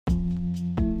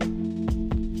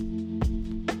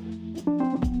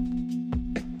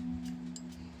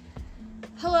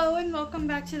everyone. Welcome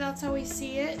back to That's How We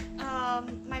See It.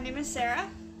 My name is Sarah.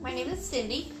 My name is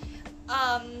Cindy.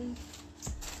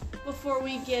 Before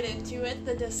we get into it,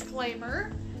 the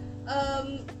disclaimer.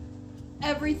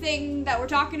 Everything that we're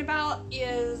talking about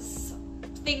is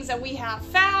things that we have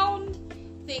found,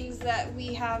 things that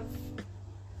we have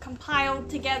compiled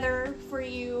together for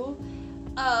you,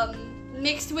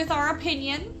 mixed with our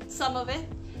opinion, some of it.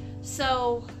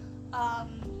 So,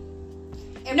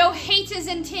 no hate is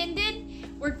intended.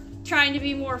 We're trying to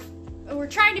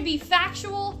be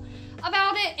factual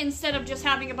about it instead of just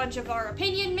having a bunch of our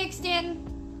opinion mixed in.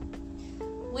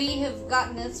 We have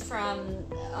gotten this from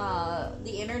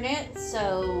the internet,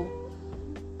 so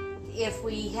if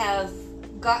we have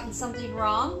gotten something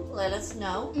wrong, let us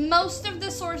know. Most of the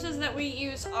sources that we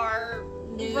use are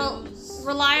News.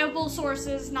 reliable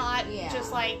sources, not Yeah.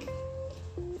 just like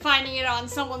finding it on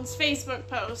someone's Facebook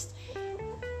post.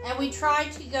 And we try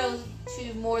to go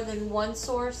to more than one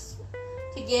source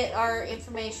to get our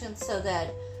information so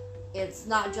that it's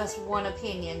not just one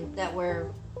opinion that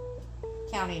we're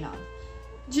counting on.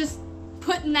 Just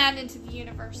putting that into the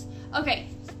universe. Okay,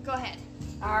 go ahead.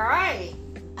 All right.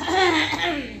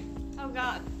 Oh,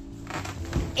 God.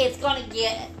 It's going to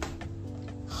get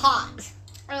hot.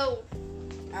 Oh.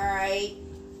 All right.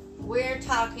 We're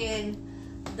talking,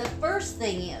 the first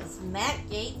thing is Matt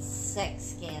Gaetz' sex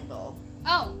scandal.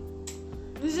 Oh.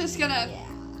 We're just gonna Yeah.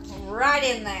 Right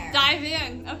in there. dive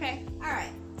in. Okay. All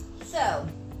right. So,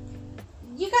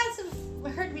 you guys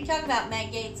have heard me talk about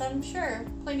Matt Gaetz, I'm sure.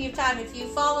 Plenty of time. If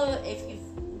you've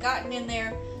gotten in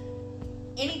there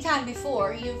any time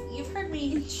before, you've heard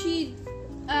me. She,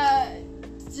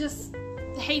 just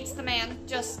hates the man.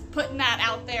 Just putting that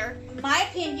out there. My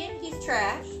opinion, he's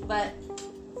trash, but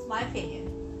it's my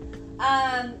opinion.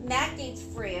 Matt Gaetz'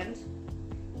 friend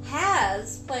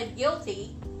has pled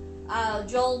guilty.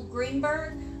 Joel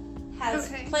Greenberg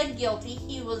has pled guilty.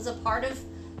 He was a part of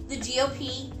the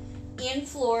GOP in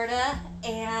Florida,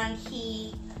 and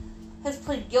he has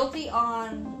pled guilty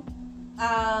on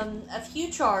a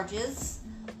few charges.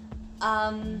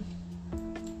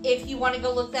 If you want to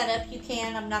go look that up, you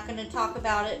can. I'm not going to talk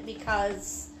about it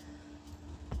because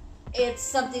it's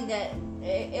something that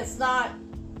it's not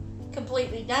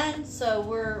completely done, so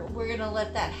we're going to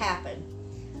let that happen.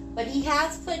 But he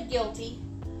has pled guilty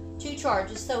to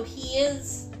charges, so he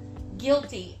is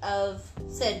guilty of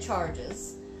said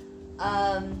charges.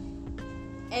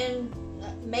 And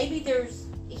maybe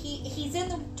he's in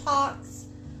the talks.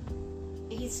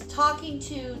 He's talking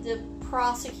to the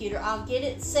prosecutor. I'll get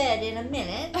it said in a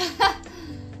minute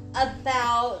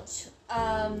about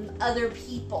other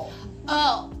people.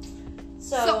 Oh.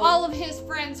 So all of his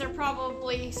friends are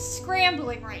probably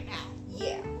scrambling right now.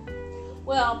 Yeah.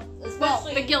 Well,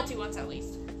 especially the guilty ones at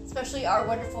least. Especially our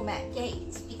wonderful Matt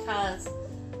Gaetz, because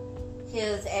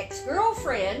his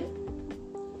ex-girlfriend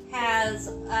has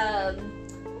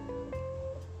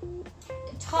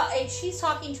she's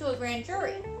talking to a grand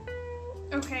jury.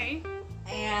 Okay.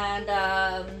 And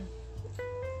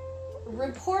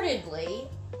reportedly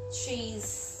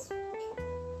she's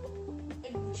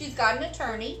got an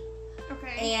attorney.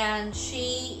 Okay. And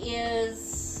she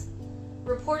is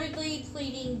reportedly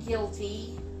pleading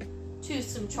guilty to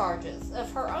some charges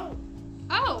of her own.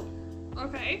 Oh,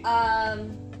 okay.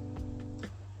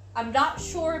 I'm not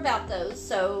sure about those,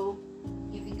 so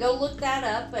you can go look that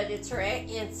up. But it's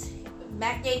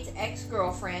Matt Gaetz'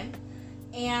 ex-girlfriend,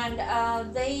 and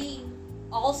they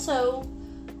also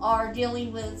are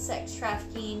dealing with sex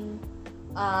trafficking,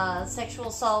 sexual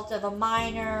assault of a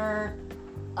minor,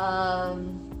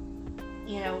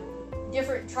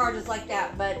 different charges like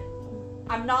that. But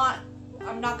I'm not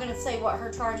going to say what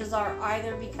her charges are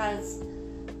either, because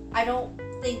I don't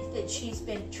think that she's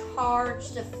been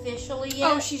charged officially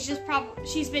yet. Oh, she's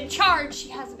been charged. She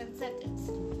hasn't been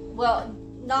sentenced. Well,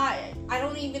 I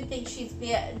don't even think she's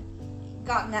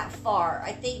gotten that far.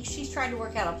 I think she's trying to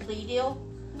work out a plea deal.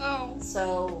 Oh.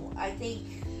 So, I think...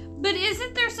 But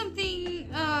isn't there something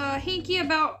hinky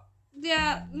about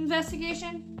the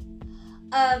investigation?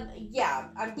 Yeah,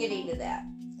 I'm getting to that.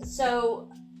 So,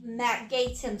 Matt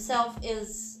Gaetz himself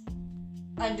is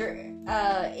under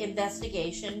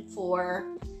investigation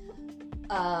for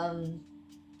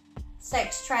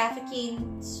sex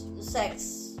trafficking,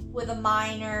 sex with a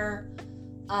minor.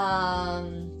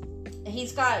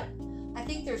 He's got, I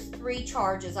think there's 3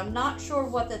 charges. I'm not sure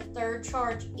what the 3rd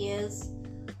charge is.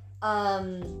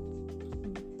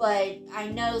 But I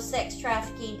know sex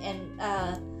trafficking and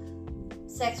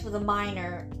sex with a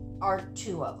minor are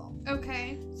 2 of them.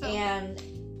 Okay. So, and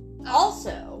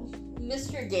also,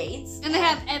 Mr. Gaetz. And they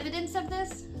have evidence of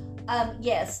this?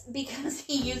 Yes, because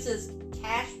he uses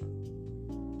cash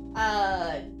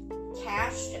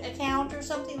cash account or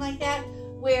something like that,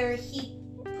 where he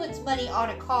puts money on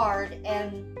a card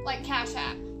and Like Cash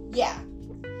App. yeah,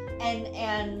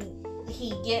 and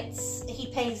he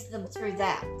pays them through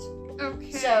that.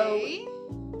 Okay. So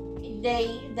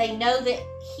they know that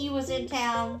he was in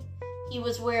town. He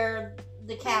was where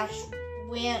the cash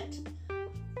went.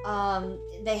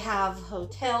 They have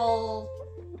hotel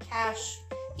cash.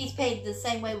 He's paid the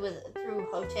same way through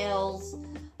hotels,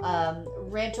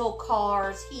 rental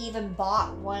cars. He even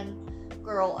bought one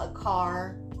girl a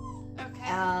car.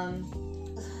 Okay.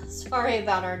 Sorry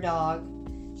about our dog.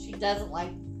 She doesn't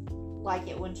like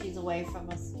it when she's away from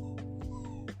us.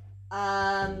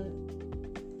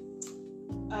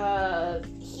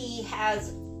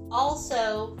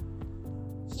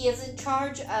 He is in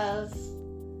charge of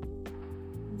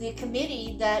the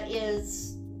committee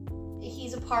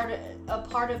he's a part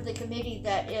of the committee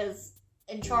that is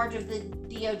in charge of the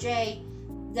DOJ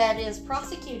that is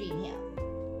prosecuting him.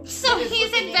 So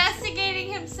he's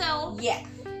investigating himself. Yeah.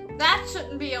 That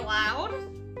shouldn't be allowed.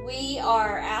 We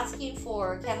are asking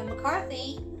for Kevin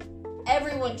McCarthy.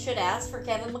 Everyone should ask for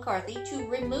Kevin McCarthy to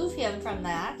remove him from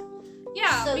that.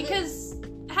 Yeah, because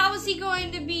how is he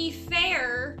going to be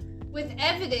fair with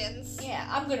evidence? Yeah,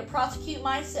 I'm going to prosecute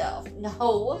myself.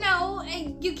 No. No,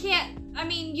 and you can't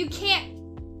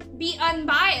be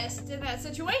unbiased in that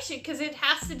situation because it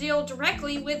has to deal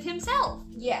directly with himself.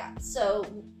 Yeah, so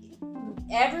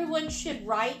everyone should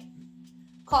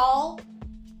call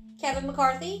Kevin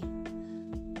McCarthy.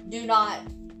 Do not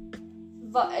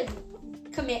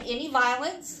commit any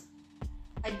violence.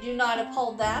 I do not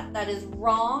uphold that. That is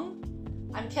wrong.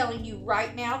 I'm telling you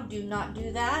right now, do not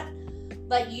do that.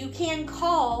 But you can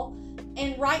call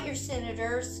and write your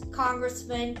senators,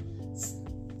 congressmen,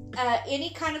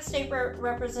 any kind of state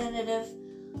representative,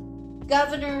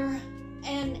 governor,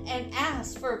 and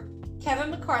ask for Kevin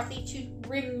McCarthy to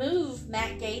remove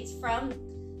Matt Gaetz from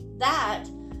that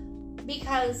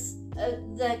because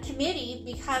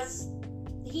because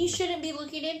he shouldn't be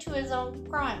looking into his own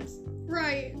crimes.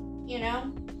 Right. You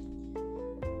know?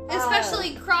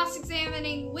 Especially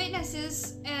cross-examining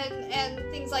witnesses and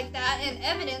things like that and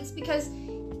evidence because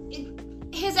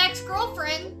his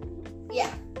ex-girlfriend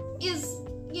is,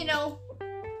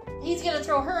 he's gonna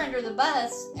throw her under the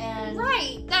bus and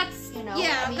right, that's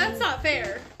that's not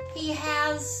fair. He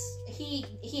has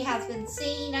been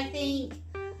seen, I think.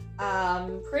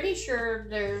 Pretty sure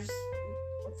there's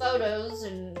photos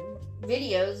and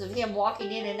videos of him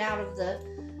walking in and out of the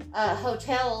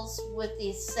hotels with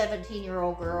this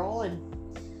 17-year-old girl,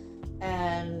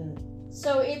 and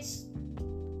so it's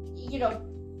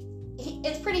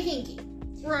it's pretty hinky.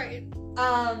 Right.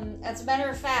 As a matter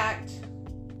of fact,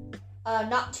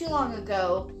 not too long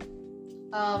ago,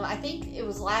 I think it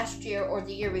was last year or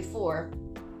the year before,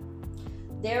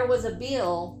 there was a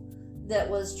bill that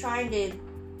was trying to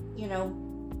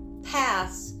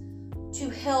pass to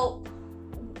help,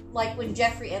 like when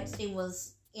Jeffrey Epstein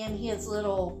was in his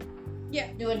little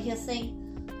doing his thing.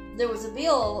 There was a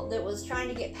bill that was trying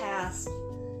to get passed,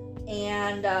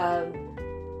 and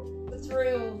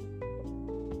through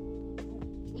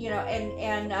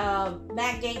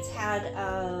Matt Gaetz had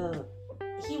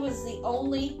he was the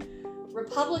only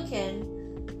Republican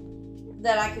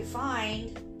that I could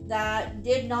find that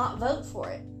did not vote for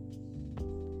it.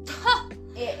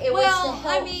 It was to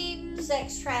help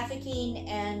sex trafficking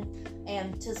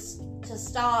and to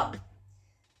stop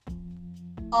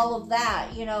all of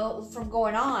that, from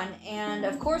going on. And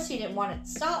of course he didn't want it to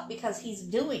stop because he's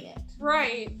doing it.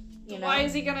 Right. Why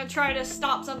is he going to try to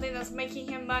stop something that's making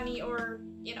him money or,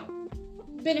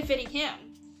 benefiting him?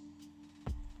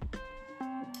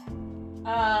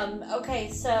 Okay,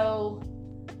 so,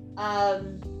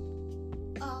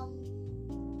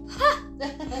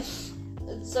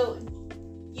 so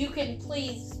you can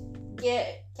please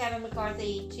get Kevin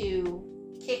McCarthy to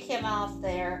kick him off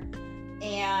there,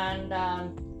 and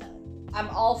I'm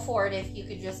all for it if you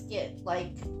could just get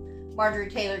Marjorie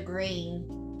Taylor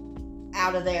Greene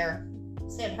out of there,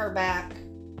 send her back.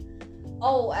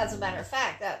 Oh, as a matter of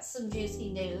fact, that's some juicy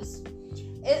news.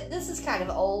 This is kind of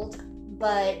old,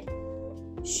 but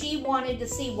she wanted to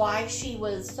see why she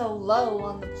was so low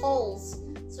on the polls,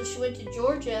 so she went to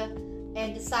Georgia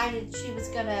and decided she was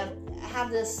going to have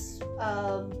this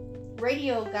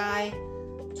radio guy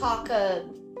talk to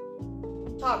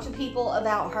people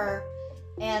about her,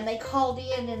 and they called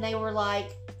in and they were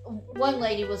like, one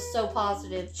lady was so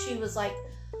positive. She was like,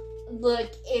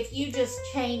 look, if you just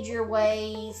change your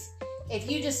ways, if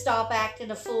you just stop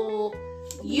acting a fool,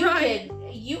 you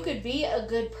could be a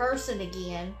good person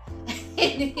again.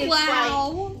 And it's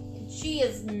wow. She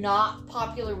is not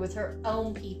popular with her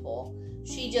own people.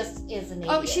 She just is an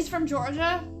idiot. Oh, she's from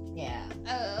Georgia? Yeah.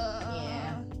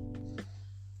 Yeah.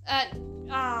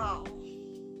 Oh.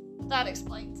 That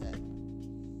explains it.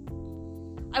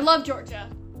 I love Georgia,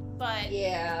 but...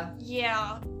 Yeah.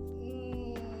 Yeah.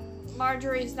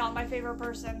 Marjorie's not my favorite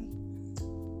person.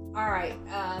 Alright,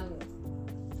 I'm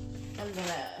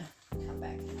gonna come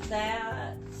back to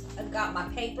that. I've got my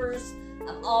papers.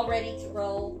 I'm all ready to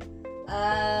roll.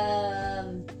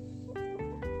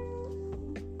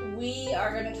 We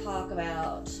are going to talk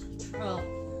about Trump.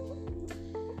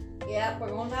 Yep, we're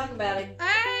going to talk about him.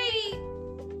 I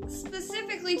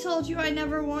specifically told you I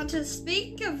never want to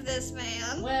speak of this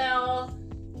man. Well,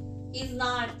 he's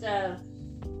not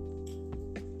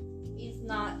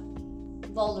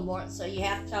Voldemort, so you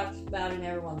have to talk about him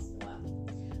every once in a while.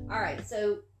 Alright,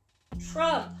 so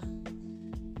Trump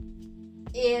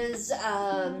is,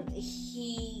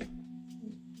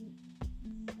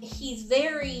 he's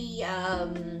very,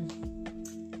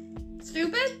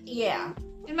 Stupid? yeah.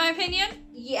 In my opinion?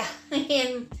 Yeah,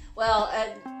 and, well,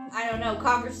 I don't know,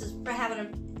 Congress is having a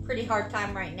pretty hard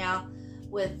time right now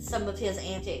with some of his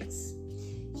antics.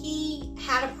 He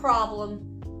had a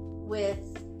problem with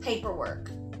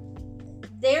paperwork.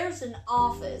 There's an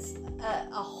office,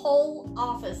 a whole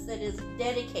office that is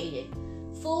dedicated,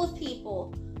 full of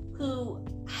people who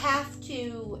have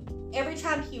to, every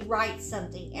time he writes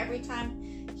something, every time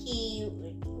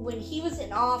when he was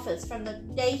in office, from the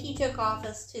day he took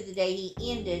office to the day he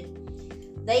ended,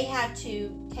 they had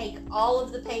to take all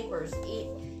of the papers,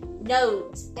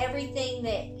 notes, everything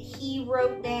that he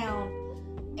wrote down,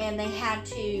 and they had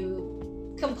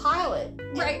to compile it.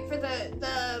 Right, for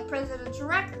the presidential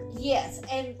record. Yes,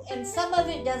 and some of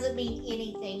it doesn't mean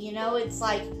anything, you know, it's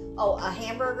like, oh, a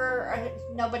hamburger,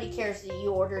 nobody cares that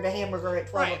you ordered a hamburger at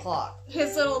 12 o'clock.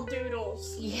 His little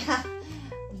doodles. Yeah,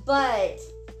 but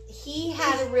he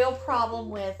had a real problem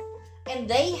with, and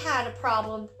they had a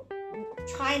problem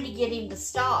trying to get him to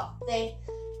stop.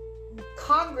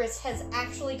 Congress has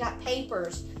actually got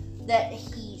papers that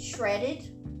he shredded.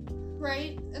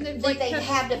 Right, and they've They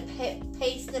had to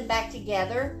paste them back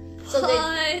together. So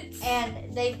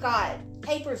and they've got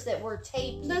papers that were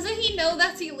taped. Doesn't he know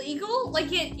that's illegal? Like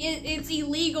it's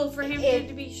illegal for him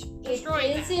to be destroyed.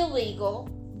 It is illegal,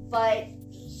 but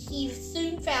he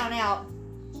soon found out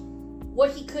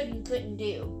what he could and couldn't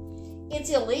do. It's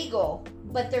illegal,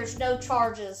 but there's no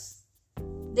charges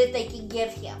that they can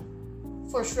give him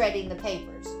for shredding the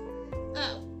papers.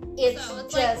 Oh. It's so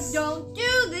it's just, like, don't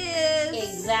do this.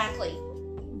 Exactly.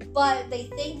 But they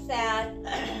think that,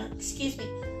 excuse me,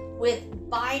 with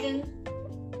Biden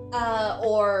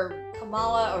or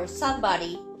Kamala or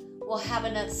somebody will have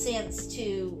enough sense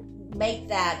to make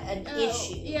that an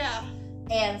issue. Yeah.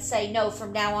 And say, no,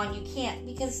 from now on you can't.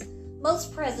 Because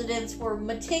most presidents were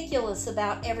meticulous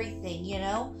about everything, you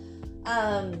know?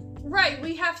 Right,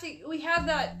 we have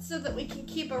that so that we can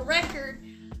keep a record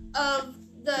of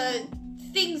the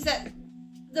things that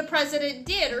the president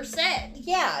did or said.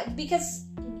 Yeah, because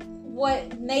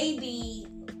what maybe,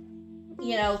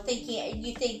 you know,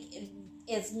 you think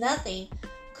is nothing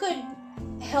could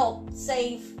help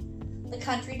save the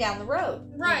country down the road.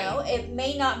 Right. You know, it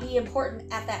may not be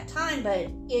important at that time, but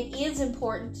it is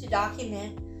important to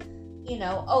document, you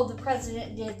know, oh, the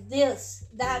president did this.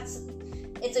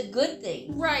 It's a good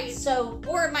thing. Right. So,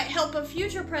 or it might help a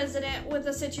future president with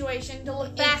a situation to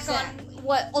look back on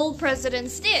what old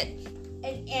presidents did.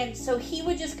 And so he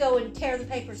would just go and tear the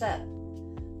papers up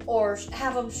or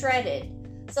have them shredded.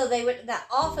 So that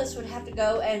office would have to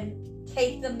go and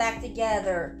tape them back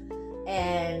together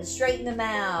and straighten them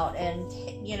out and,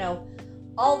 you know,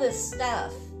 all this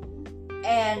stuff.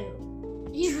 And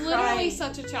he's literally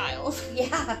such a child.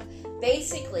 Yeah,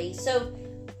 basically. So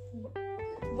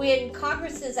when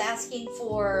Congress is asking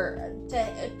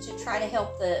to try to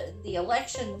help the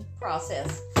election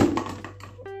process,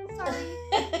 Sorry.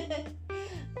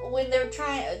 when they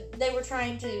were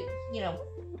trying to, you know,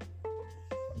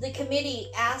 the committee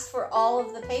asked for all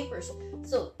of the papers,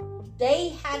 so they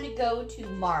had to go to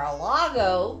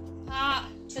Mar-a-Lago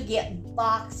to get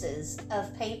boxes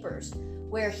of papers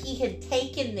where he had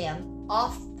taken them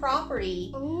off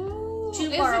property. Ooh, to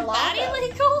Mar-a-Lago.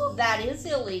 Isn't that illegal? That is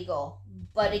illegal.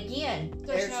 But again,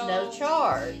 there's no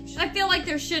charge. I feel like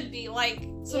there should be, like,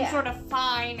 some Yeah. sort of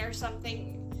fine or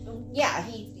something. Yeah,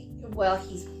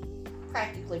 he's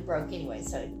practically broke anyway,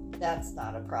 so that's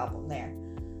not a problem there.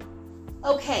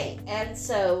 Okay, and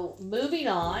so moving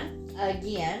on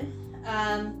again.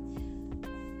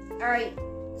 All right,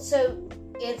 so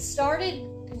it started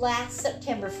last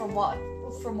September from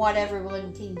what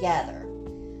everyone can gather.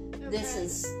 Okay. This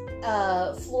is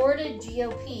Florida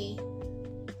GOP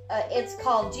it's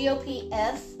called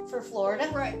GOPF for Florida.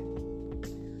 Right.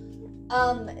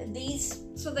 These,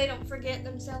 So they don't forget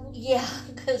themselves. yeah,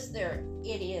 because they're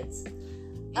idiots.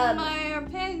 In my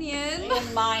opinion.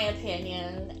 In my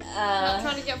opinion, Not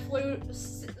trying to get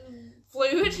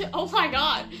oh my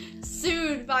god,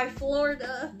 sued by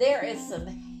Florida. there is some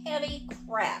heavy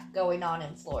crap going on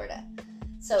in Florida.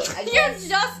 So I You're guess,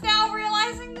 just now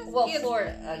realizing this? well, It's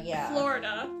Florida, yeah.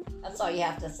 Florida. That's all you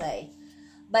have to say.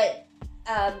 But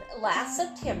last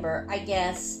September, I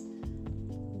guess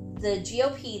the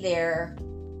GOP there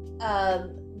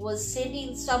was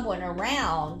sending someone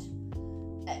around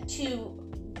to.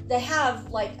 They have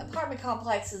like apartment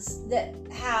complexes that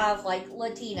have like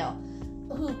Latino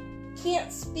who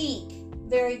can't speak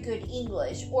very good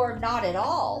English or not at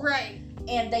all. Right.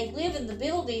 And they live in the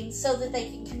buildings so that they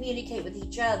can communicate with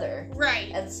each other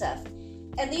Right. and stuff.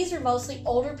 And these are mostly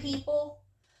older people.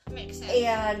 Makes sense.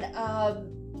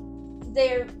 And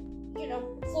they're,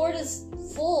 Florida's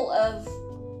full of,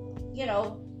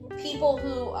 people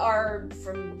who are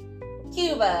from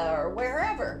Cuba or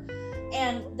wherever.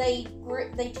 And they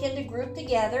tend to group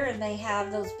together and they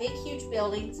have those big, huge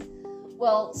buildings.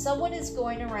 Well, someone is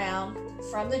going around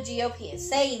from the GOP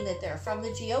saying that they're from the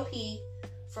GOP,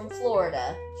 from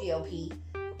Florida GOP,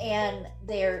 and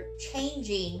they're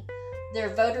changing their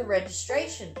voter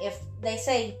registration. If they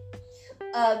say,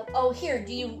 here,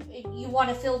 do you want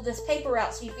to fill this paper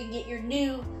out so you can get your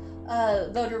new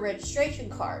voter registration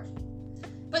card?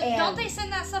 But And- don't they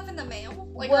send that stuff in the mail?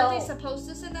 Like, Well- aren't they supposed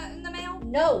to send that in the mail?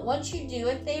 No, once you do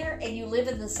it there and you live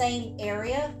in the same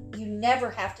area, you never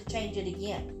have to change it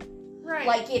again. Right.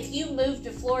 Like if you move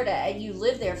to Florida and you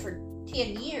live there for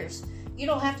 10 years, you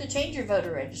don't have to change your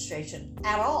voter registration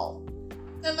at all.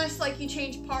 Unless, like, you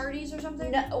change parties or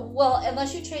something? No, well,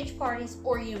 unless you change parties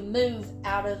or you move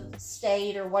out of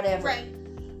state or whatever. Right.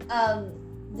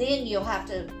 Then you'll have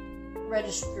to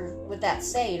register with that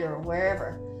state or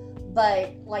wherever.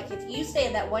 But, like, if you stay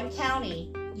in that one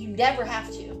county, you never have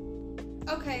to.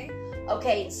 Okay.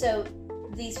 Okay, so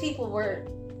these people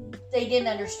they didn't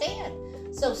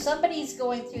understand. So somebody's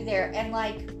going through there and,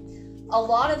 like, a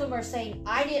lot of them are saying,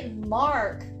 I didn't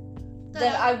mark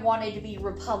that I wanted to be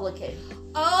Republican.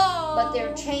 Oh. But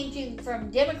they're changing from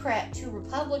Democrat to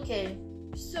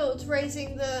Republican. So it's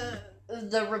raising the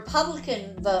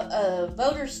Republican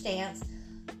voter stance,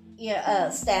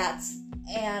 stats,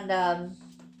 and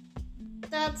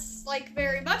that's like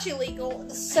very much illegal.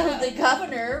 so the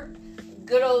governor,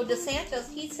 good old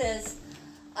DeSantis, he says,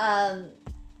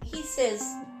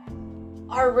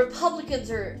 our Republicans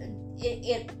are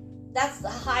that's the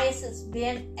highest it's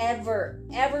been ever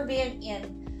been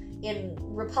in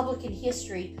Republican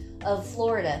history of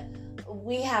Florida.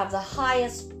 We have the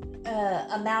highest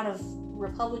amount of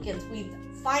Republicans. We've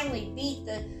finally beat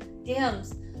the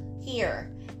Dems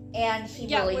here, and he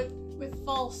really with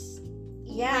false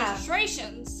yeah.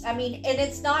 registrations. I mean, and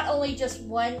it's not only just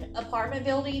one apartment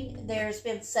building. There's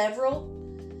been several,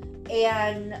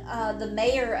 and the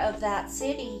mayor of that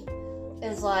city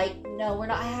is like, no, we're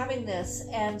not having this.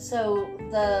 And so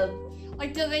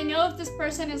do they know if this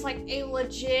person is like a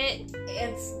legit?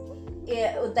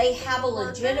 They have a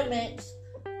legitimate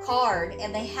card,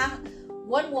 and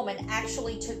one woman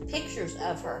actually took pictures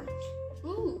of her.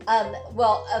 Ooh.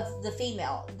 Of the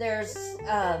female. There's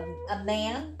a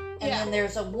man, and then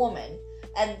there's a woman,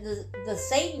 and the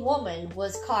same woman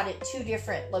was caught at two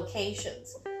different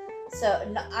locations.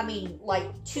 So, I mean,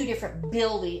 like two different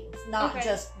buildings, not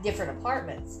just different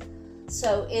apartments.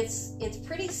 So it's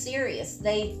pretty serious.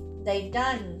 They've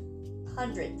done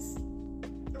hundreds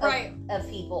of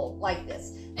people like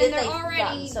this. And they've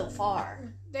gotten so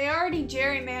far. They already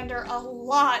gerrymander a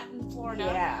lot in Florida.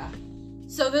 Yeah.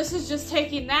 So this is just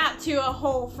taking that to a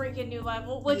whole freaking new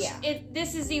level, which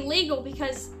this is illegal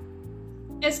because,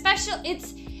 especially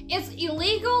it's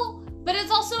illegal. But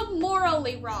it's also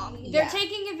morally wrong. They're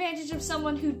taking advantage of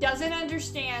someone who doesn't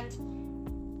understand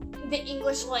the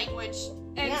English language.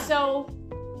 And so,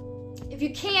 if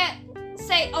you can't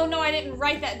say, oh no, I didn't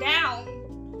write that down,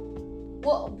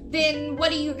 well, then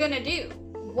what are you gonna do?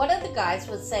 One of the guys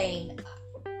was saying,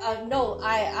 no,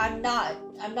 I'm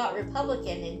not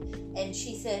Republican. And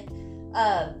she said,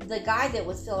 the guy that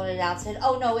was filling it out said,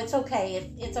 oh no, it's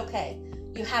okay. It's okay.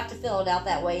 You have to fill it out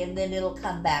that way and then it'll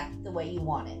come back the way you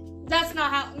want it. That's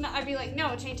not how. I'd be like,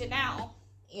 no, change it now.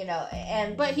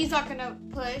 But he's not gonna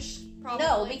push. Probably.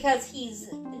 No, because he's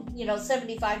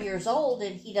 75 years old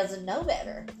and he doesn't know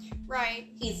better. Right.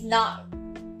 He's not.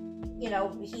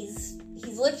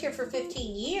 He's lived here for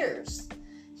 15 years.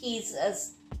 He's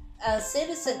a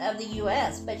citizen of the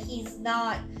U.S., but he's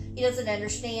not. He doesn't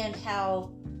understand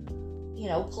how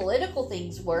political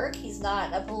things work. He's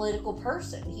not a political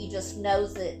person. He just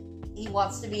knows that he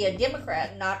wants to be a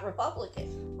Democrat, not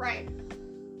Republican. Right.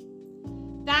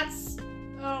 That's,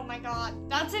 oh my God,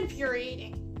 that's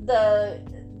infuriating. The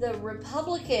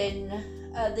Republican,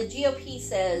 the GOP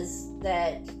says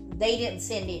that they didn't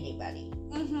send anybody.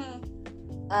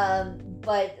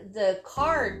 But the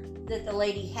card that the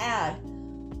lady had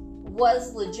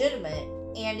was legitimate,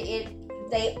 and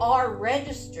they are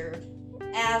registered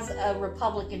as a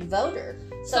Republican voter.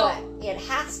 So it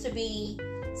has to be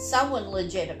someone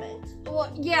legitimate.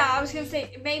 Well, yeah, I was gonna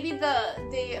say maybe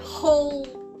the whole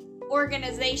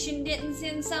organization didn't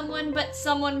send someone, but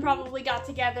someone probably got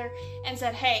together and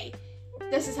said, "Hey,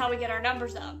 this is how we get our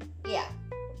numbers up." Yeah.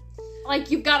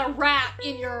 Like, you've got a rat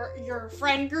in your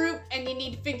friend group, and you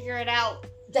need to figure it out.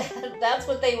 That's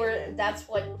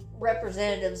what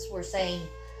representatives were saying.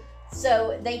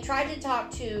 So they tried to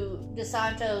talk to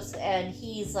DeSantis, and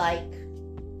he's like,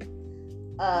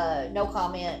 no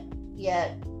comment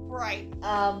yet. Right.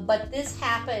 But this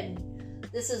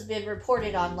has been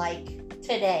reported on, like,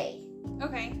 today.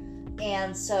 Okay.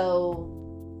 And so,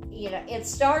 it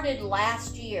started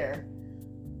last year,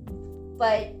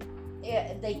 but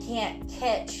they can't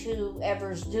catch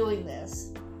whoever's doing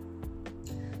this.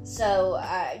 So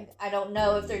I don't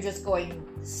know if they're just going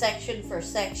section for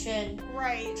section,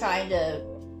 right?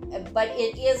 But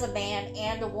it is a man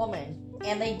and a woman,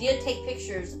 and they did take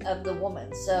pictures of the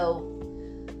woman. So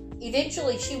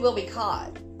eventually, she will be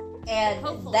caught, and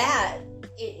hopefully.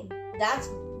 That's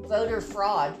voter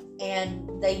fraud, and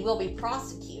they will be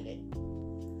prosecuted.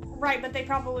 Right, but they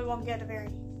probably won't get a very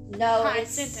high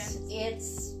sentence.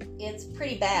 It's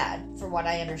pretty bad, from what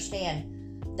I understand.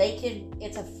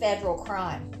 It's a federal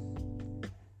crime.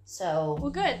 So. Well,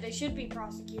 good. They should be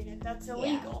prosecuted. That's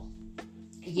illegal.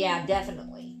 Yeah,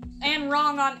 definitely. And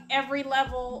wrong on every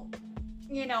level.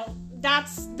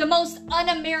 That's the most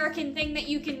un-American thing that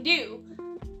you can do.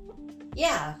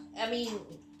 Yeah, I mean.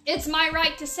 It's my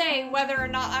right to say whether or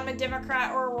not I'm a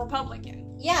Democrat or a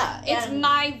Republican. Yeah.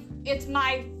 It's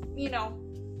my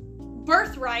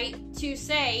birthright to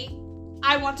say,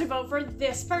 I want to vote for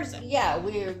this person. Yeah,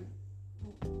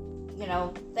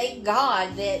 thank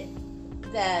God that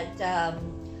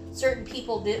certain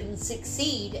people didn't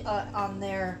succeed on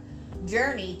their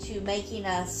journey to making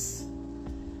us,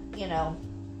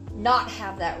 not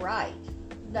have that right,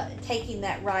 taking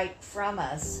that right from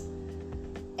us.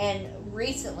 And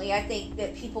recently, I think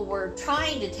that people were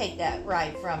trying to take that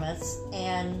right from us,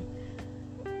 and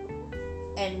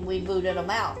we booted them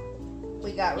out.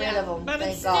 We got rid of them, but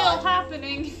thank it's God. still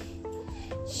happening.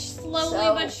 Slowly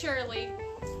but surely.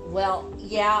 Well,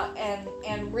 yeah,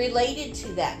 and related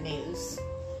to that news.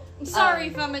 I'm sorry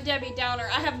if I'm a Debbie Downer.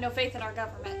 I have no faith in our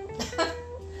government.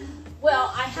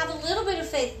 Well, I have a little bit of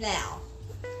faith now.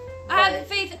 I have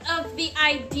faith of the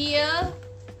idea.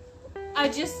 I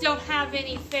just don't have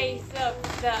any faith of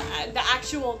the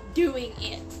actual doing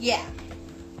it. Yeah.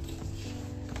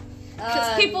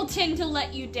 Because people tend to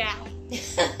let you down.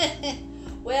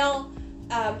 Well,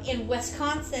 in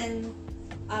Wisconsin,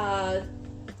 I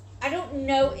don't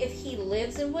know if he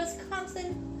lives in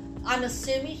Wisconsin. I'm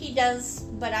assuming he does,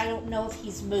 but I don't know if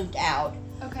he's moved out.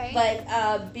 Okay.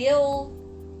 But Bill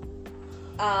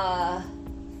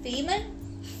Feeman?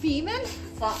 Feeman?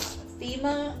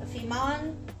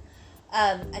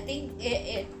 I think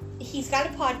he's got a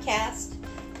podcast,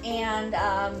 and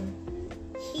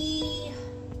he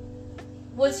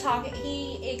was talking.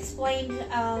 He explained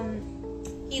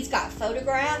he's got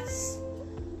photographs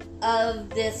of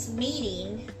this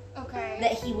meeting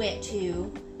that he went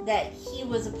to, that he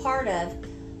was a part of.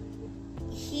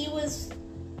 He was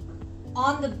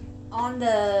on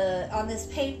this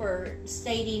paper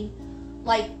stating,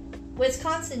 like,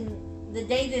 Wisconsin, the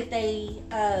day that they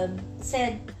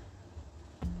said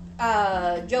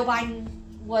Joe Biden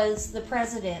was the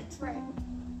president, right,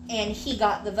 and he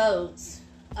got the votes.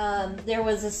 There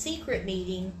was a secret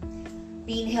meeting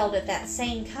being held at that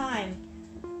same time,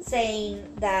 saying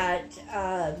that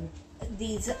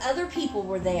these other people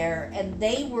were there, and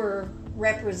they were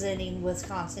representing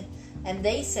Wisconsin, and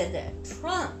they said that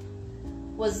Trump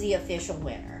was the official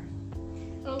winner.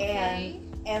 Okay.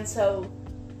 And so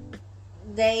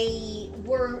they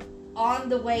were on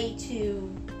the way to,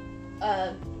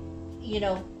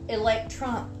 elect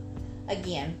Trump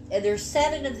again. And there's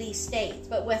 7 of these states,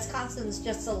 but Wisconsin's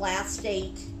just the last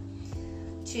state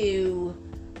to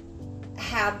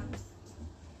have,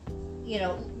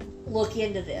 look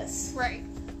into this. Right.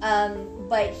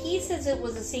 But he says it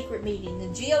was a secret meeting. The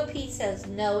GOP says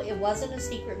no, it wasn't a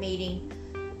secret meeting,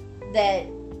 that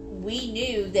we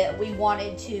knew that we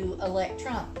wanted to elect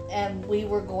Trump, and we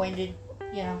were going to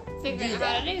Figuring do out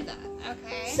how that. to do that.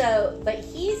 Okay. So, but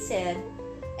he said,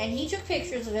 and he took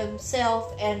pictures of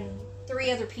himself and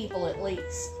 3 other people at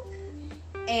least.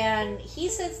 And he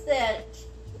says that,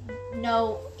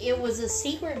 no, it was a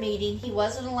secret meeting. He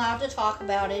wasn't allowed to talk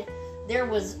about it. There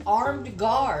was armed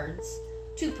guards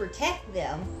to protect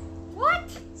them. What?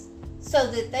 So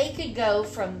that they could go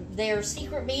from their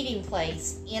secret meeting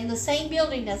place in the same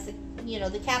building as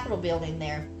the Capitol building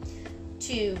there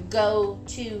to go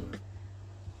to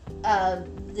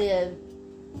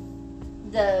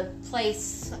the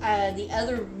place, the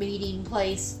other meeting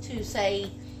place to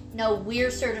say, no,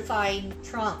 we're certifying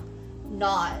Trump,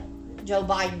 not Joe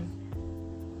Biden.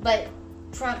 But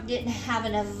Trump didn't have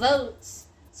enough votes,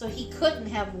 so he couldn't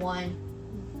have won.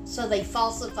 So they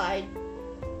falsified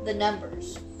the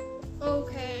numbers.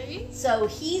 Okay. So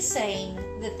he's saying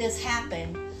that this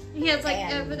happened. He has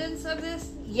evidence of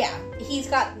this? Yeah, he's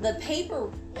got the paper.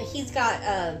 He's got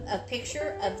a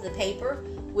picture of the paper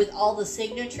with all the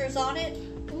signatures on it.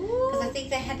 Because I think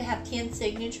they had to have 10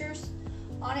 signatures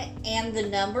on it, and the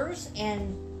numbers,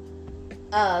 and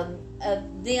of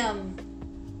them,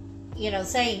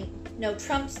 saying, no,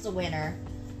 Trump's the winner.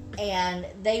 And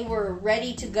they were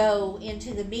ready to go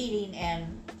into the meeting,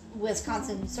 and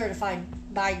Wisconsin certified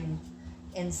Biden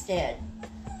instead.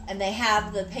 And they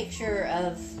have the picture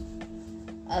of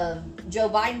Joe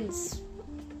Biden's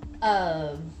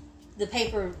the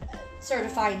paper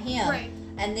certifying him, right.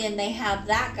 And then they have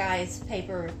that guy's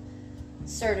paper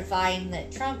certifying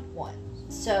that Trump won.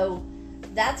 So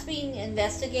that's being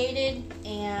investigated,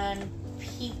 and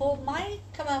people might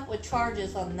come up with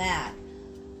charges on that,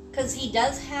 because he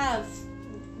does have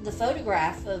the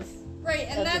photograph of right,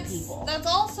 and the people. That's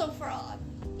also fraud.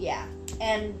 Yeah,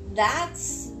 and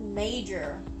that's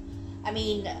major. I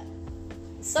mean,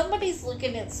 somebody's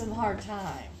looking at some hard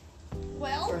time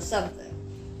Well, or something.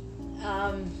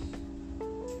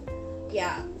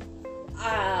 Yeah.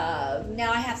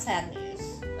 Now I have sad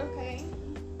news. okay.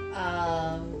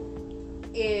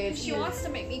 If She you wants to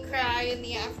make me cry in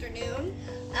the afternoon.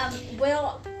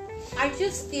 well, I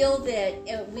just feel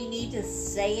that we need to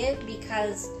say it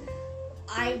because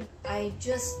I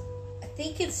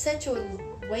think it's such a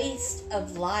waste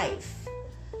of life.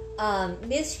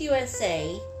 Miss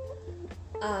USA,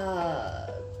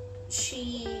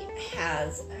 she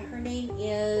has, her name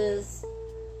is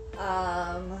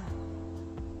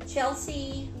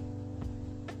Chelsea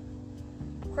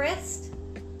Crest.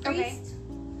 Okay.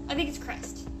 I think it's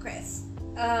Crest.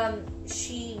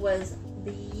 She was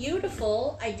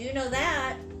beautiful. I do know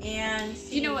that. And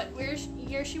Do you know what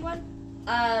year she won?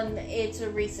 It's a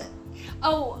recent.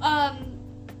 Oh, I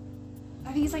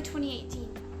think it's like 2018.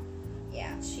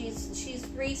 Yeah, she's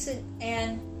recent,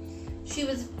 and she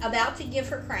was about to give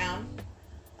her crown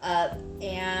up,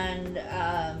 and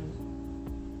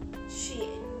she,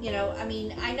 I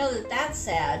mean, I know that that's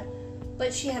sad,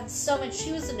 but she had so much.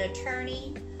 She was an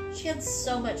attorney. She had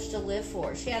so much to live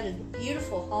for. She had a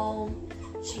beautiful home.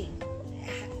 She,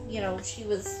 she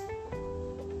was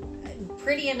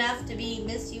pretty enough to be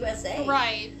Miss USA.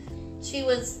 Right. She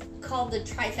was called the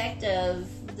trifecta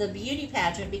of the beauty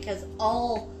pageant because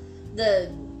all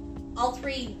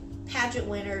 3 pageant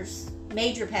winners,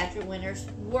 major pageant winners,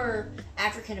 were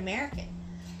African American,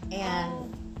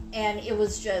 and it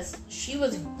was just, she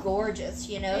was gorgeous,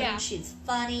 Yeah. And she's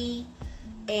funny,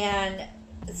 and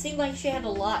it seemed like she had a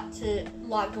lot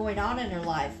going on in her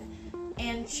life,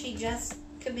 and she just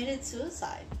committed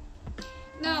suicide.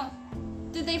 No.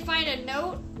 Did they find a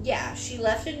note? Yeah, she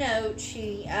left a note.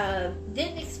 She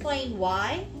didn't explain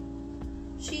why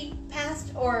she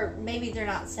passed, or maybe they're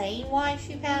not saying why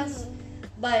she passed,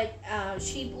 but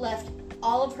she left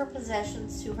all of her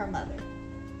possessions to her mother.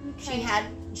 Okay.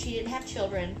 She didn't have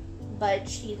children, but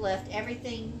she left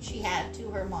everything she had to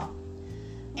her mom.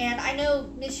 And I know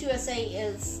Miss USA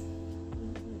is,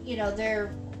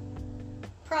 they're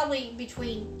probably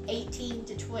between 18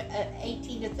 to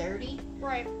 30.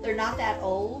 Right. They're not that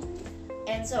old,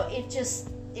 and so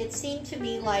it seemed to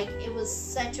me like it was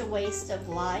such a waste of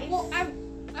life. Well,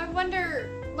 I wonder,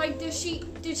 like, did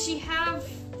she have?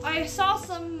 I saw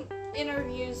some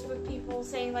interviews with people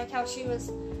saying like how she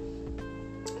was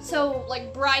so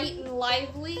like bright and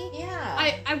lively.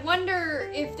 Yeah. I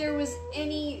wonder if there was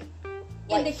any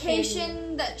Like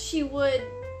indication that she would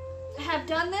have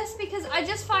done this, because I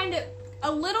just find it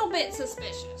a little bit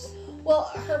suspicious.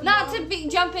 Well, her Not mom, to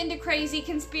jump into crazy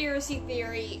conspiracy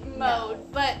theory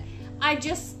mode, but I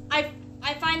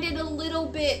find it a little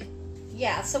bit.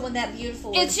 Yeah, someone that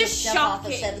beautiful It's would just jump off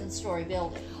a shocking. 7-story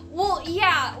building. Well,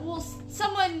 yeah. Well,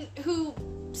 someone who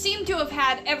seemed to have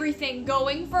had everything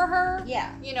going for her.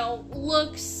 Yeah.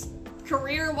 Looks,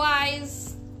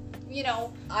 career-wise,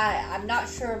 I'm not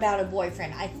sure about a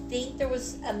boyfriend. I think there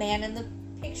was a man in the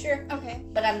picture. Okay.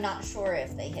 But I'm not sure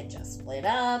if they had just split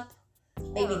up.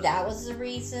 Maybe Or- that was the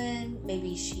reason.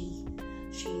 Maybe she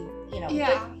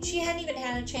Yeah. but she hadn't even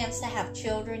had a chance to have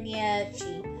children yet.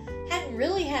 She hadn't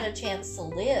really had a chance to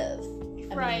live.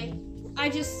 Right.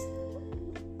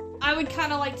 I would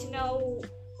kind of like to know.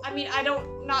 I mean,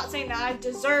 not saying that I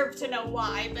deserve to know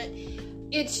why, but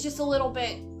it's just a little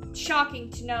bit shocking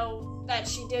to know that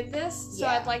she did this. So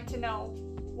Yeah. I'd like to know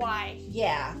why.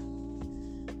 Yeah.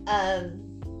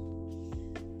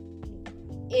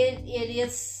 It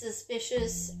is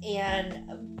suspicious,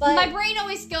 but My brain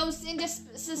always goes into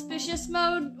suspicious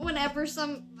mode whenever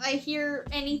I hear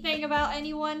anything about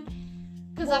anyone,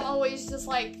 because I'm always just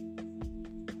like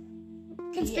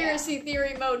conspiracy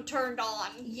theory mode turned on.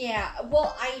 Yeah,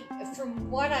 well,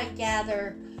 from what I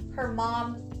gather, her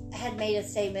mom had made a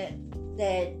statement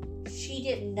that she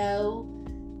didn't know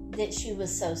that she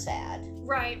was so sad.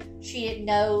 Right. She didn't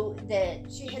know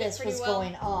that She hit it this pretty was well.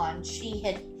 going on. She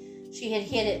had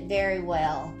hit it very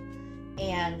well,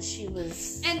 and she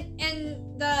was And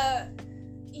the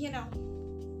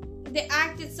the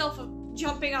act itself of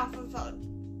jumping off of a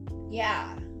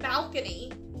yeah,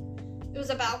 balcony. It was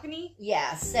a balcony.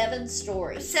 7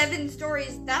 stories. 7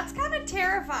 stories. That's kind of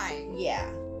terrifying. Yeah,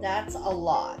 that's a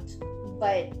lot.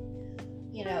 But,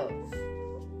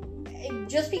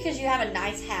 just because you have a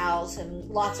nice house and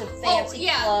lots of fancy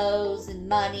yeah. clothes and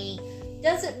money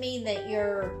doesn't mean that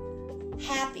you're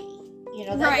happy.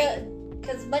 Right.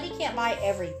 Because money can't buy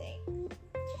everything.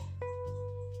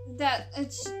 That's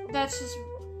just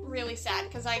really sad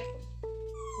because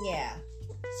Yeah.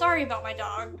 sorry about my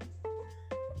dog.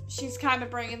 She's kind of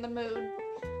bringing the mood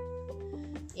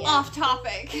Yeah. off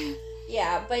topic.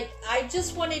 Yeah, but I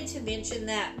just wanted to mention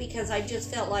that because I just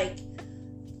felt like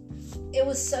it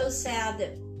was so sad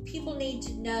that people need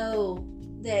to know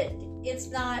that it's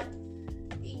not,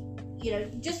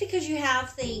 just because you have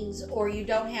things or you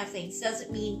don't have things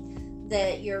doesn't mean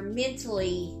that you're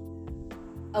mentally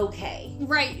okay.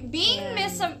 Right. Being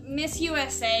Yeah. Miss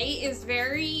USA is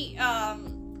very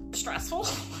stressful.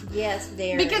 Yes,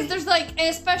 very. Because there's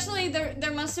especially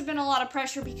there must have been a lot of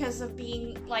pressure because of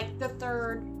being the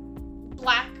third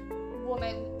black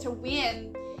woman to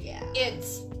win. Yeah.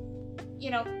 It's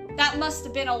that must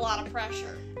have been a lot of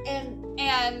pressure. And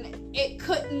it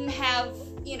couldn't have,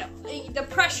 the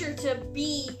pressure to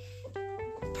be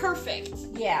perfect,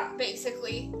 Yeah.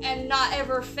 basically, and not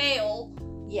ever fail.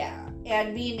 Yeah.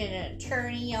 And being an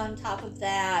attorney on top of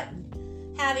that,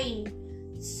 and having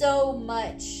so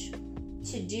much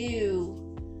to do,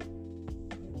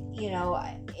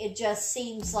 it just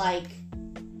seems like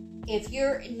if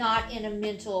you're not in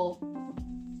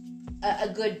a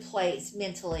good place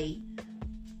mentally,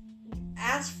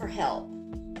 ask for help.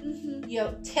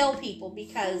 Mm-hmm. Tell people,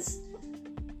 because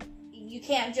you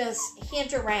can't just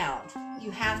hint around.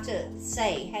 You have to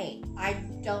say, hey, I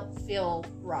don't feel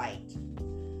right.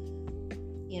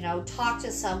 Talk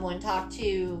to someone,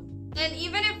 And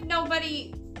even if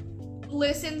nobody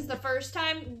listens the first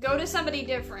time, go to somebody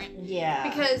different. yeah.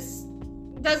 Because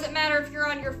it doesn't matter if you're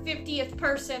on your 50th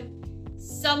person,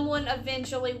 someone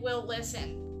eventually will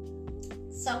listen.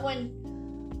 Someone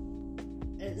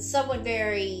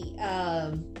very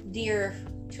dear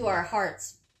to our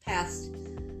hearts passed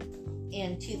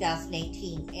in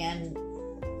 2018, and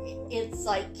it's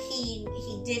like he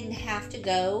didn't have to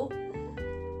go,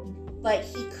 but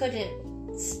he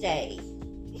couldn't stay.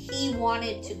 He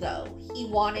wanted to go. He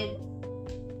wanted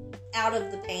out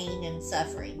of the pain and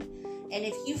suffering. And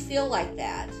if you feel like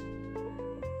that,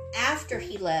 after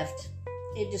he left,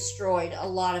 it destroyed a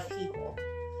lot of people.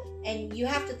 And you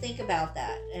have to think about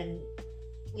that. And,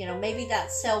 maybe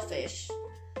that's selfish.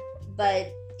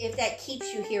 But if that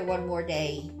keeps you here one more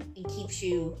day and keeps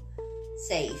you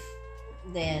safe,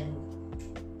 then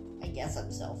I guess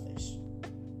I'm selfish.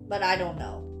 But I don't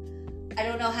know. I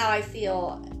don't know how I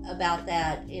feel about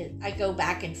that. I go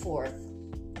back and forth.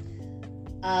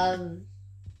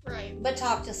 Right. But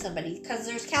talk to somebody, because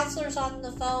there's counselors on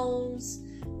the phones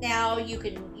now. You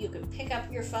can pick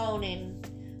up your phone and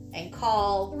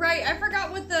call. Right, I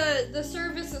forgot what the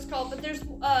service is called, but there's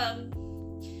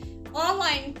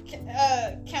online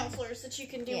counselors that you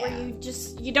can do where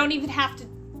you don't even have to,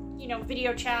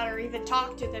 video chat or even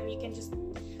talk to them. You can just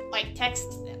text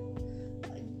them.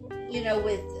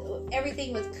 With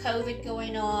everything with COVID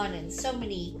going on and so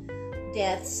many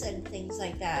deaths and things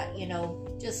like that,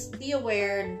 just be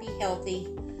aware and be healthy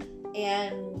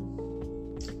and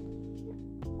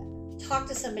talk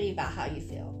to somebody about how you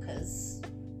feel, because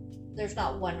there's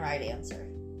not one right answer.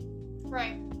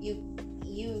 Right.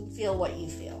 You feel what you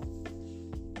feel.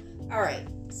 All right.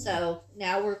 So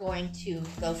now we're going to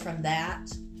go from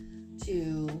that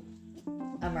to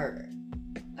a murder.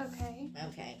 Okay.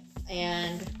 Okay.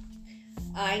 And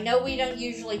I know we don't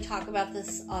usually talk about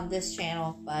this on this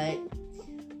channel, but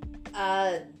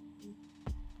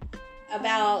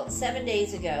about 7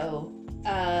 days ago,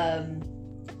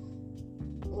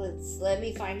 let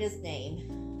me find his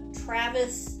name.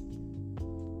 Travis.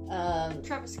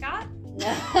 Travis Scott?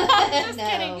 No. Just no.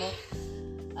 kidding.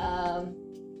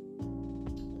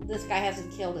 This guy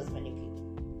hasn't killed as many people.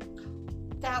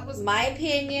 That was My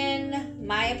opinion.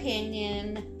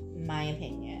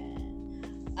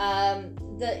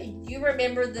 You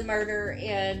remember the murder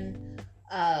in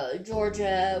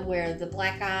Georgia where the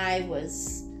black guy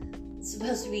was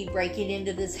supposed to be breaking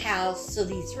into this house, so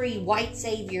these 3 white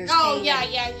saviors came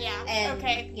and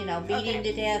okay. beat him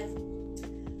to death,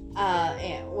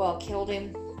 and killed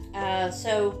him.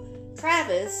 So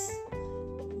Travis,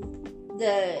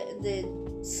 the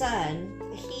son,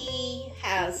 he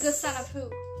has the son of who?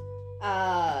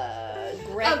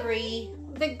 Gregory.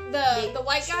 The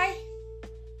white guy?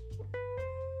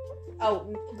 Oh,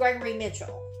 Gregory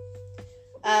Mitchell.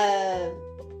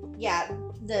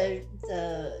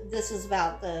 This was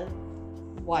about the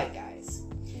white guys.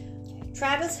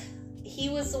 Travis, he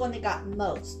was the one that got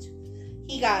most.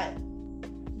 He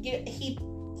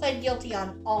pled guilty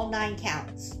on all 9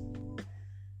 counts.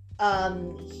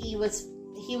 He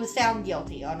was found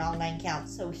guilty on all 9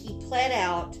 counts. So he pled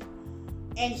out,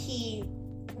 and he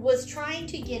was trying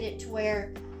to get it to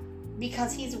where,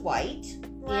 because he's white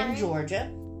in Georgia,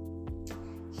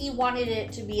 he wanted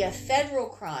it to be a federal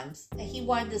crime. He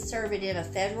wanted to serve it in a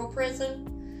federal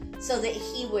prison so that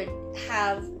he would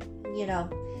have,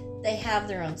 they have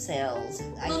their own cells.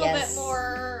 A little bit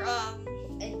more,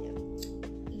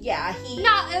 he...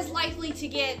 not as likely to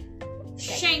get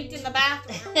shanked in the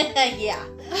bathroom. Yeah.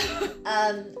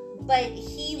 But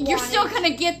he wanted... You're still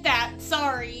gonna get that,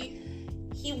 sorry.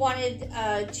 He wanted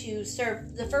to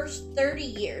serve the first 30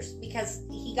 years because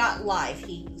he got life.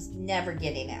 He was never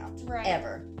getting out. Right.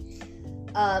 Ever.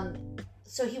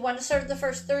 So he wanted to serve the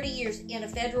first 30 years in a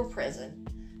federal prison.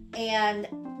 And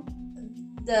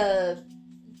the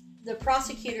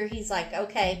prosecutor, he's like,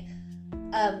 okay,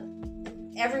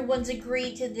 everyone's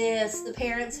agreed to this. The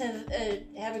parents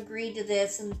have agreed to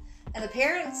this. And the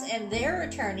parents and their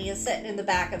attorney is sitting in the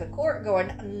back of the court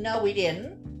going, no, we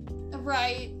didn't.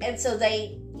 Right. And so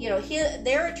they,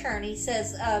 their attorney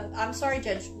says, I'm sorry,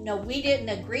 Judge, no, we didn't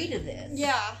agree to this.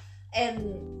 Yeah.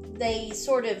 And they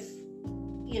sort of,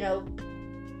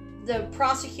 the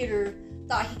prosecutor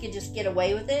thought he could just get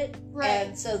away with it. Right.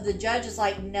 And so the judge is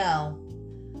like, no,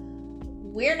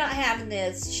 we're not having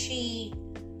this. She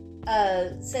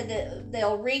said that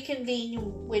they'll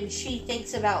reconvene when she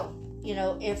thinks about,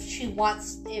 if she's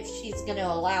going to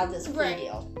allow this plea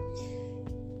deal.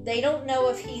 They don't know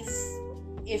if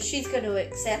she's going to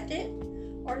accept it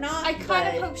or not. I kind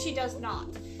of hope she does not.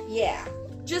 Yeah.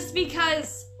 Just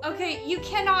because, okay, you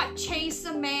cannot chase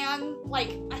a man, I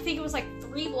think it was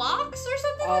 3 blocks or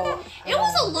something like that. It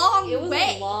was a long way. It was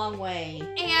a long way.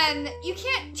 And you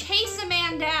can't chase a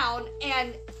man down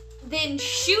and then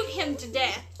shoot him to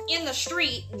death in the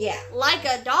street. Yeah. Like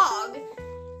a dog.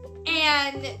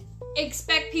 And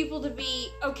expect people to be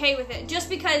okay with it. Just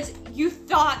because you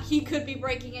thought he could be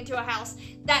breaking into a house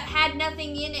that had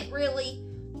nothing in it really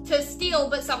to steal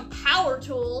but some power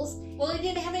tools. Well, it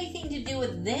didn't have anything to do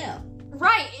with them.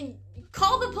 Right. And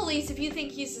call the police if you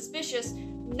think he's suspicious.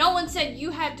 No one said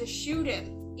you had to shoot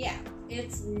him. Yeah.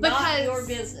 It's not your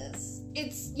business.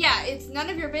 It's none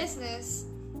of your business.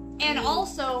 And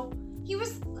also,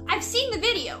 I've seen the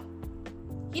video.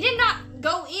 He did not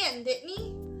go in, didn't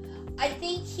he? I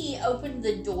think he opened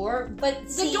the door, but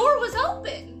the door was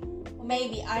open.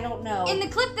 Maybe, I don't know. In the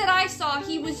clip that I saw,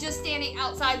 he was just standing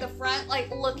outside the front,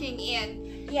 looking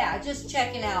in. Yeah, just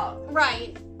checking out.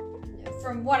 Right.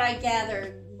 From what I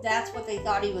gathered, that's what they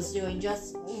thought he was doing,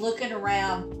 just looking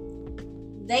around.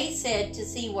 They said to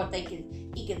see what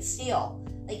he could steal.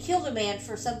 They killed a man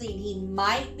for something he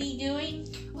might be doing.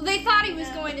 Well, they thought he was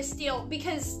going to steal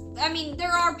because,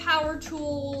 there are power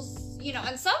tools,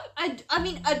 and some,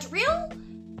 a drill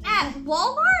at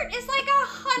Walmart is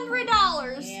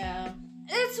 $100. Yeah.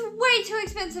 It's way too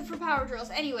expensive for power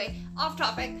drills. Anyway, off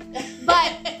topic.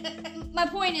 But my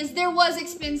point is, there was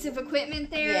expensive equipment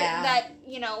there that,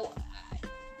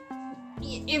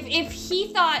 if he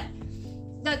thought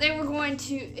that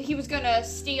he was going to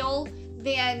steal,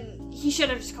 then he should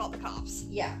have just called the cops.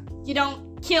 Yeah. You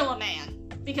don't kill a man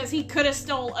because he could have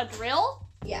stole a drill.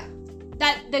 Yeah.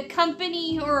 That the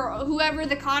company or whoever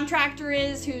the contractor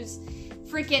is who's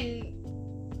freaking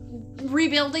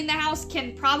rebuilding the house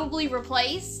can probably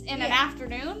replace in an Yeah.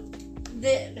 afternoon.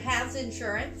 That has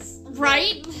insurance.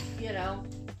 Right? You know.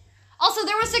 Also,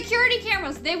 there were security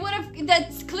cameras. They would have,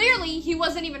 that's clearly he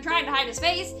wasn't even trying to hide his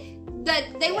face,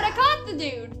 that they would have caught the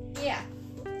dude. Yeah.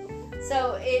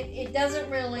 So it doesn't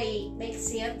really make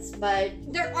sense, but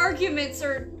Their arguments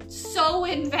are so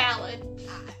invalid.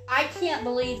 I can't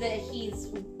believe that he's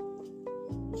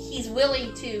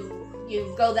willing to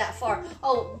go that far.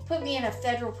 Oh, put me in a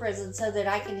federal prison so that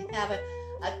I can have a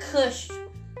cushed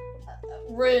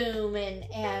room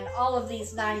and all of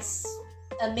these nice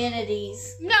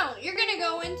amenities. No, you're gonna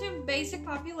go into basic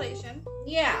population.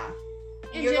 Yeah.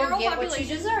 In You're general gonna get what you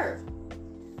population. deserve.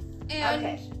 And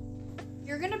Okay.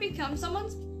 you're gonna become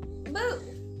someone's boo.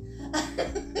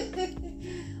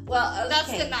 Well, okay.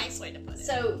 That's the nice way to put it.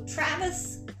 So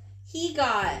Travis, he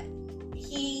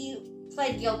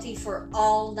pled guilty for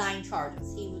all 9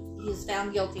 charges. He was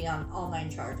found guilty on all 9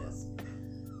 charges.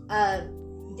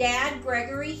 Dad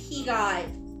Gregory, he got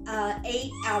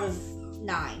 8 out of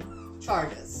 9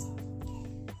 charges.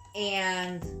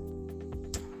 And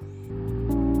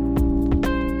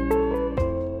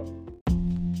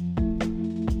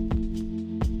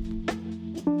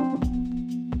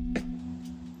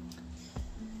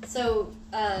so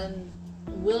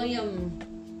William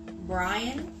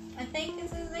Bryan, I think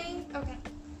is his name. Okay.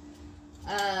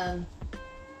 I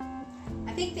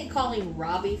think they call him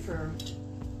Robbie for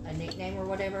a nickname or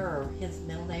whatever, or his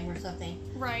middle name or something.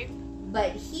 Right.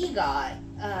 But he got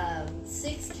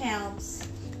 6 counts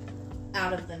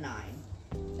out of the 9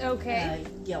 Okay.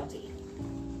 guilty.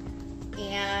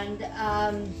 And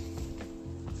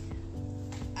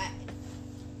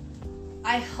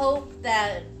I hope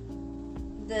that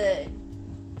the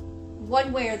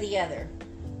one way or the other,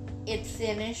 it's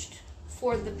finished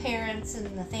for the parents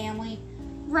and the family.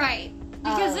 Right.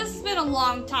 Because this has been a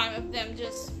long time of them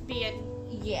just being...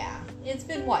 Yeah. It's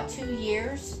been, 2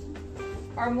 years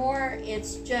or more?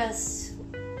 It's just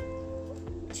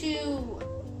too...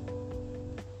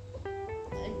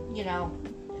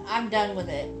 I'm done with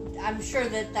it. I'm sure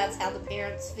that that's how the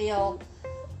parents feel.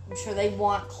 I'm sure they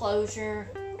want closure.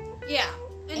 Yeah.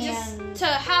 And just to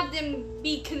have them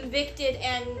be convicted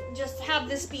and just have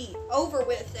this be over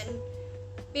with and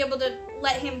be able to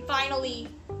let him finally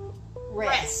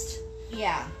rest.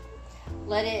 Yeah.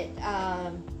 Let it,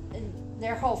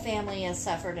 their whole family has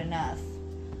suffered enough.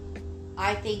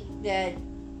 I think that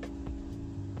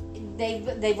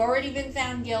they've already been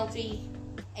found guilty,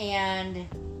 and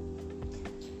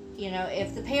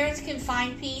if the parents can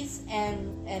find peace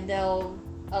and they'll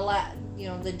allow,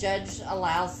 the judge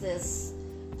allows this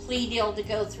plea deal to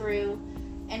go through,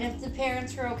 and if the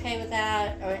parents are okay with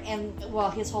that,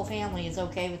 his whole family is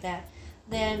okay with that,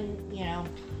 then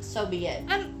so be it.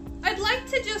 And I'd like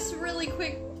to just really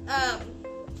quick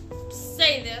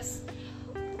say this: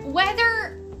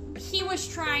 whether he was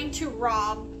trying to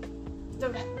rob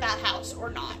that house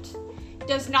or not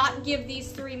does not give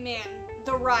these 3 men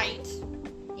the right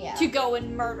to go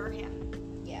and murder him.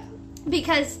 Yeah.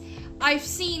 Because I've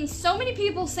seen so many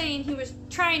people saying he was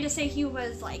trying to say he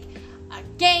was like a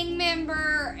gang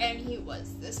member and he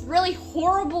was this really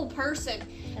horrible person.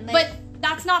 But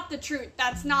that's not the truth.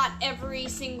 That's not every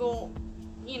single,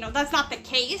 that's not the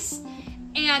case.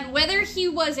 And whether he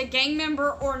was a gang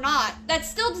member or not, that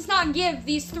still does not give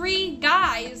these 3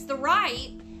 guys the right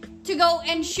to go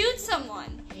and shoot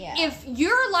someone. Yeah. If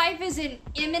your life is in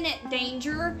imminent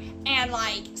danger and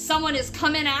like someone is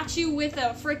coming at you with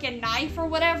a freaking knife or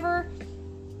whatever,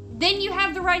 then you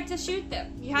have the right to shoot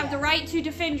them. You have the right to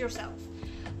defend yourself.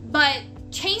 But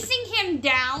chasing him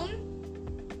down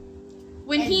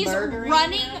when he's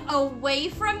running away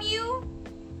from you,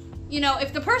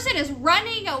 if the person is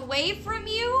running away from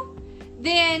you,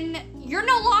 then you're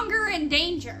no longer in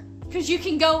danger because you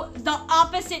can go the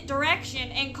opposite direction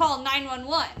and call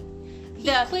 911.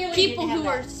 The people who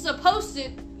are supposed to,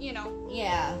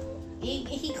 Yeah.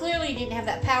 He clearly didn't have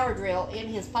that power drill in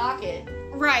his pocket.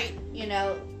 Right.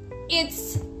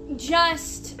 It's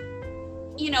just,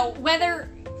 whether...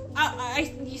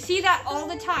 you see that all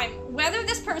the time. Whether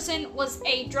this person was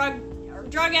a drug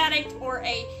addict or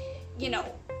a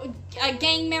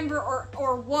gang member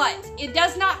or what, it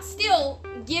does not still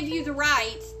give you the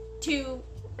right to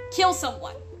kill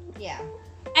someone. Yeah.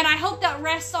 And I hope that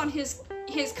rests on his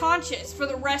conscience for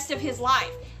the rest of his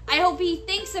life. I hope he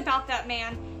thinks about that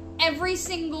man every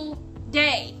single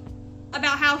day,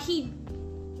 about how he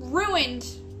ruined,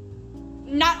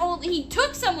 not only he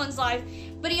took someone's life,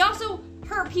 but he also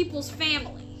hurt people's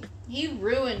family. He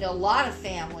ruined a lot of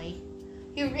family.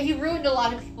 He ruined a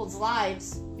lot of people's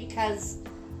lives because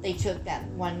they took that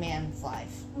one man's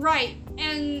life. Right.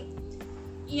 And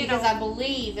Because I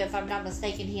believe, if I'm not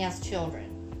mistaken, he has children.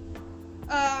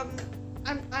 I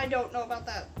don't know about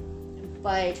that.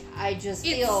 But I just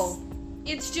feel...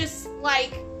 It's just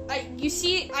like,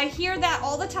 I hear that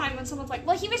all the time when someone's like,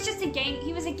 well, he was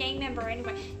a gang member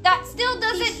anyway. That still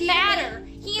doesn't matter.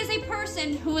 He is a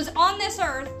person who is on this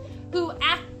earth who,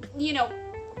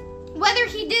 whether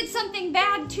he did something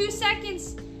bad 2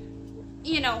 seconds,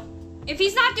 if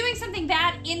he's not doing something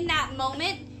bad in that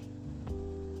moment,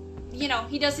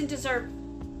 he doesn't deserve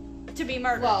to be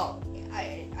murdered. Well,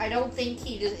 I don't think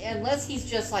he does, unless he's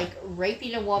just like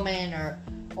raping a woman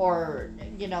or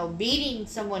beating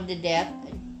someone to death.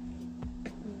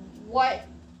 What?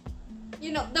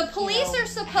 The police are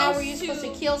supposed to... How are you supposed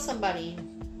to kill somebody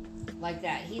like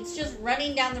that? He's just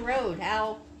running down the road.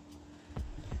 How?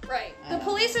 Right. The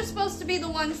police are supposed to be the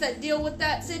ones that deal with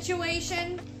that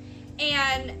situation,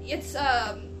 and it's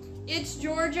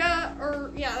Georgia,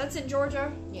 that's in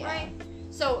Georgia, right?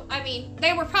 So, I mean,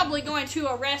 they were probably going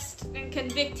to arrest and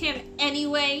convict him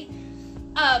anyway,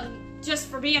 just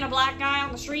for being a black guy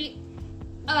on the street.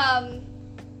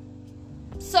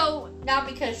 So... Not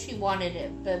because she wanted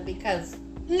it, but because...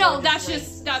 No, that's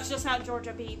just how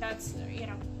Georgia be. That's,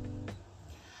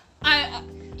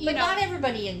 But not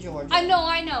everybody in Georgia. I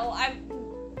know.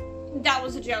 That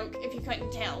was a joke, if you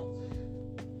couldn't tell.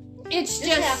 It's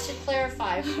just have to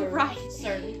clarify for right.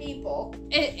 certain people.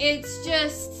 It's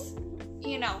just,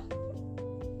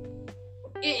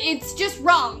 it's just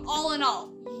wrong, all in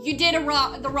all. You did the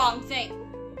wrong thing.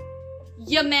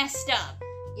 You messed up.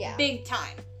 Yeah. Big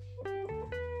time.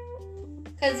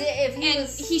 Because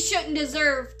if he shouldn't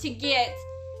deserve to get,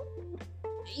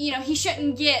 he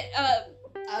shouldn't get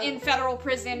in federal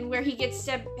prison where he gets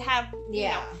to have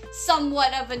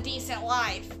somewhat of a decent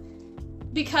life,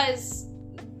 because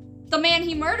the man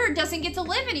he murdered doesn't get to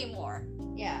live anymore.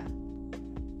 Yeah.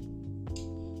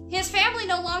 His family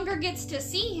no longer gets to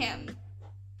see him,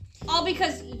 all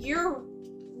because you're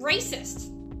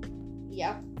racist.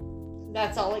 Yep.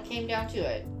 That's all it came down to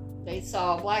it. They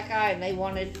saw a black guy and they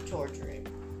wanted to torture him.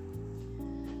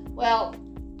 Well,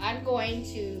 I'm going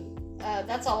to,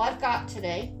 that's all I've got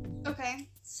today. Okay.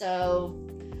 So,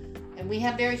 and we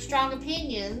have very strong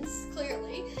opinions.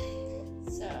 Clearly.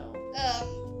 So.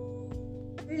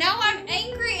 Now I'm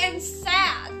angry and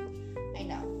sad. I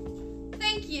know.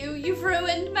 Thank you. You've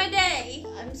ruined my day.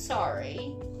 I'm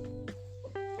sorry.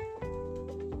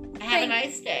 Have a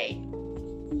nice day.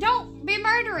 Don't be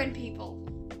murdering people.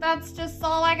 That's just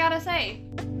all I gotta say.